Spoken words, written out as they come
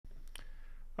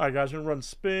All right, guys, we're going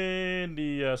to run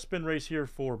the spin race here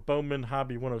for Bowman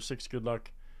Hobby 106. Good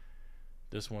luck.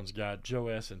 This one's got Joe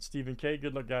S. and Stephen K.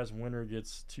 Good luck, guys. Winner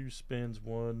gets 2 spins.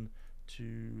 1,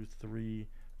 2, 3,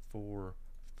 4,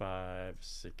 5,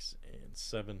 6, and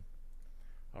 7.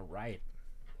 All right.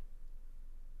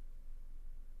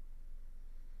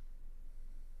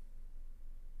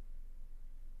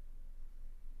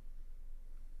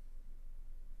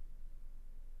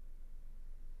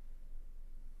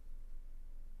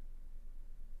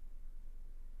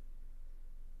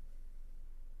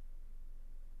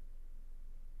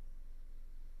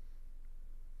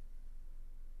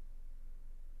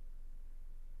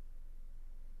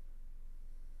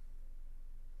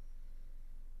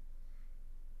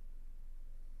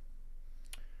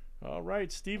 All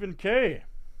right, Stephen K.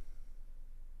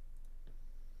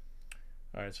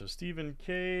 All right, so Stephen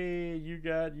K,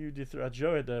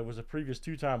 Joe had was a previous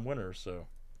 2-time winner, so.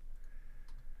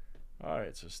 All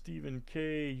right, so Stephen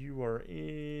K, you are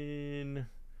in.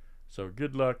 So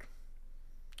good luck.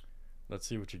 Let's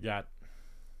see what you got.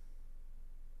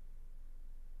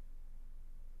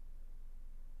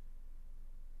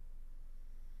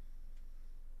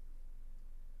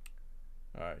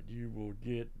 All right, you will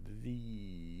get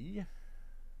the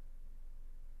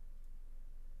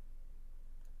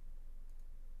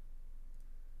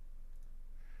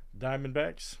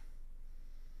Diamondbacks.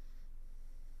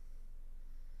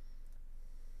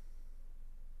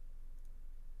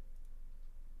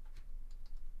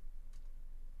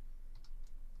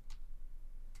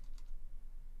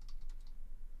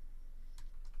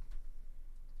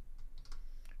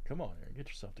 Come on, Aaron, get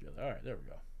yourself together. All right, there we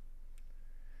go.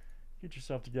 Get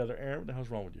yourself together, Aaron. What the hell's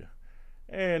wrong with you?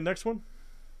 And next one.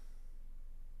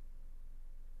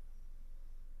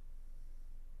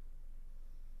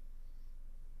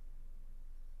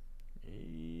 Is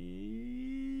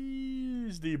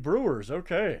the Brewers.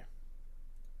 Okay.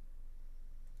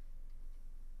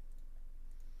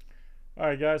 All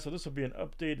right, guys. So this will be an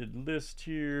updated list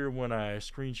here when I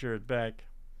screen share it back.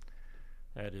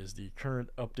 That is the current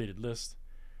updated list.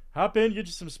 Hop in, get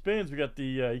you some spins. We got the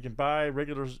you can buy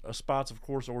regular spots, of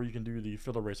course, or you can do the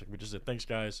filler race like we just did. Thanks,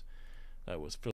 guys. That was filler.